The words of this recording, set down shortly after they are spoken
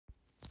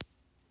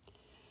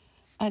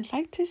I'd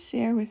like to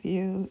share with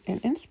you an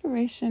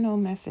inspirational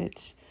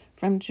message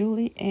from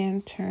Julie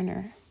Ann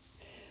Turner.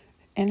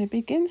 And it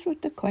begins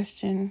with the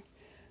question,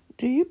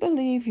 do you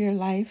believe your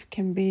life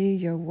can be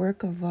your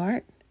work of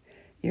art,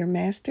 your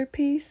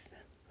masterpiece?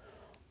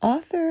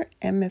 Author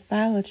and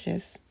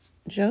mythologist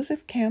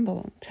Joseph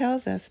Campbell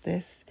tells us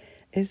this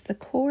is the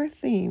core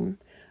theme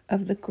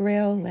of the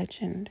Grail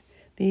legend,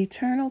 the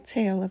eternal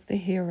tale of the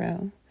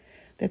hero,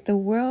 that the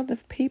world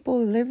of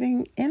people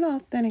living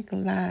inauthentic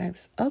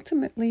lives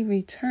ultimately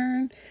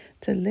return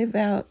to live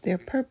out their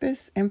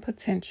purpose and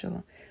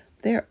potential,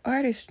 their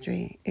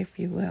artistry, if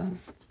you will.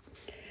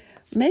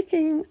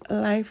 Making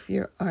life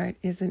your art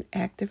is an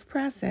active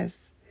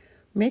process.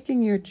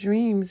 Making your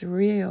dreams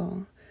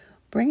real,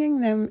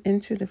 bringing them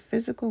into the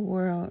physical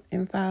world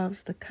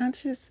involves the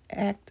conscious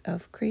act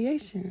of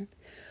creation.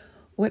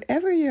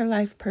 Whatever your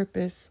life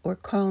purpose or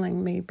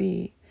calling may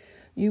be,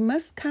 you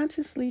must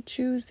consciously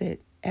choose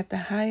it at the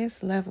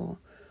highest level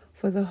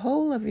for the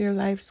whole of your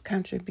life's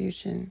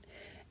contribution,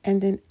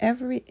 and in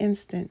every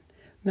instant,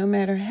 no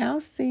matter how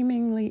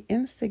seemingly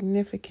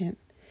insignificant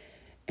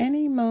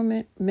any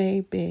moment may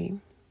be.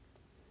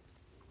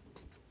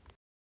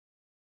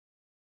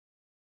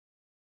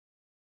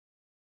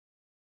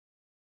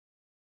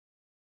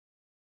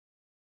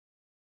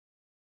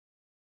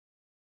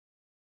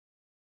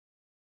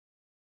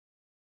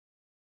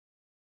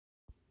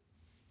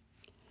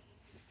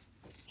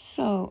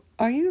 So,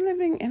 are you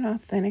living an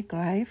authentic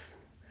life?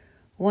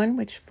 One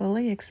which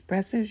fully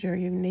expresses your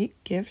unique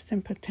gifts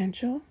and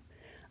potential?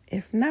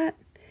 If not,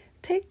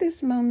 take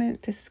this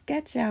moment to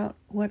sketch out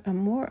what a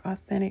more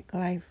authentic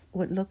life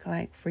would look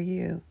like for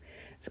you,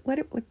 what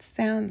it would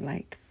sound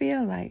like,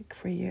 feel like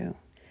for you.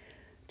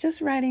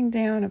 Just writing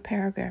down a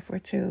paragraph or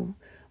two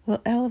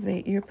will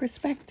elevate your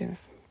perspective.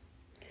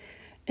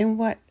 In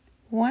what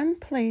one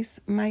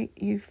place might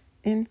you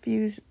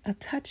infuse a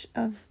touch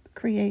of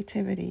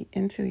creativity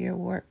into your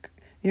work,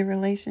 your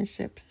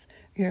relationships,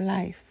 your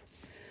life?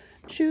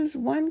 Choose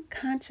one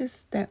conscious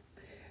step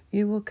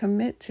you will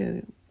commit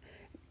to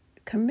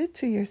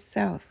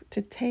yourself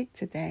to take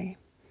today.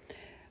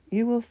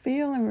 You will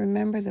feel and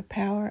remember the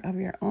power of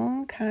your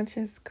own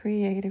conscious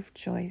creative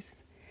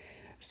choice.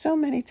 So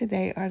many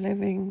today are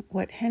living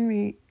what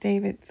Henry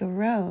David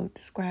Thoreau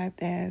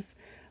described as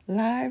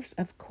lives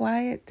of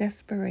quiet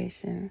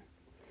desperation.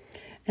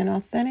 An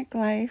authentic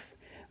life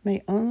may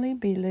only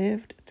be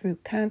lived through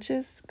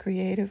conscious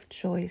creative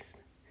choice.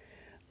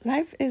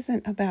 Life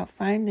isn't about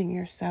finding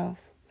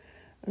yourself.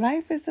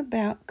 Life is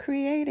about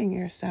creating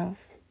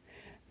yourself.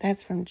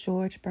 That's from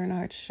George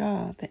Bernard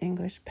Shaw, the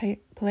English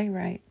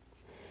playwright.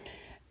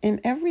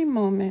 In every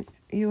moment,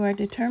 you are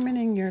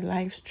determining your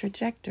life's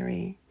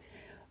trajectory.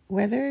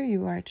 Whether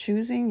you are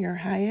choosing your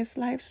highest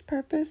life's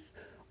purpose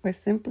or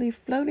simply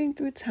floating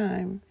through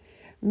time,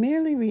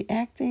 merely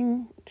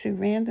reacting to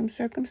random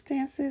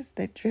circumstances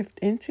that drift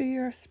into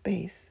your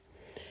space.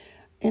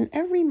 In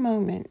every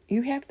moment,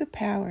 you have the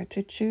power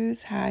to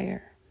choose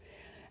higher.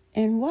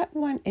 In what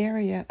one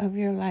area of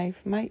your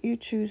life might you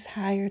choose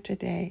higher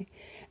today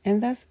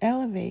and thus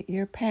elevate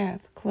your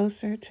path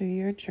closer to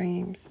your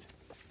dreams?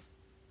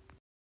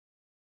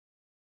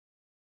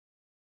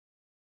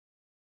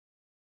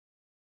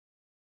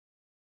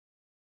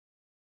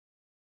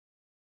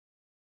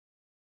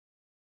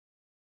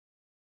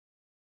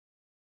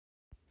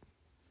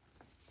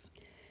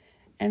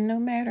 And no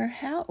matter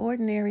how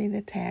ordinary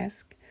the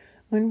task,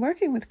 when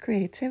working with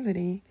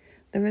creativity,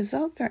 the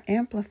results are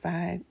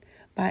amplified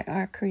by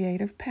our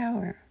creative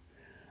power.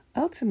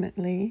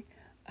 Ultimately,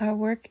 our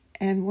work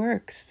and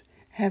works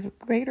have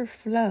greater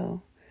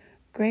flow,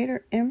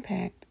 greater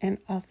impact, and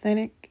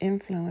authentic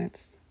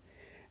influence.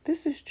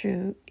 This is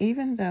true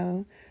even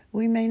though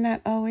we may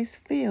not always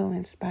feel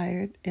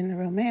inspired in the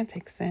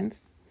romantic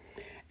sense.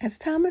 As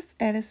Thomas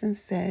Edison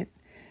said,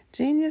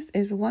 genius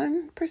is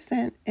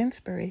 1%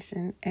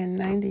 inspiration and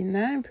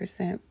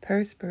 99%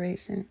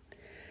 perspiration.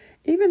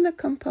 Even the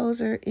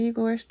composer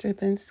Igor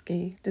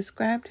Stravinsky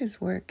described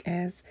his work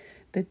as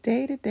the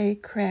day-to-day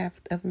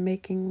craft of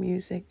making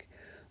music,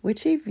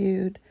 which he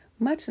viewed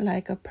much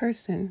like a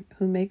person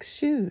who makes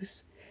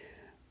shoes.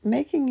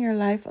 Making your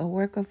life a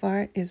work of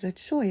art is a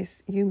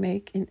choice you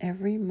make in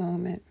every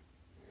moment.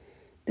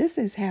 This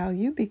is how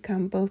you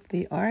become both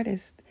the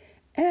artist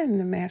and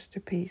the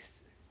masterpiece.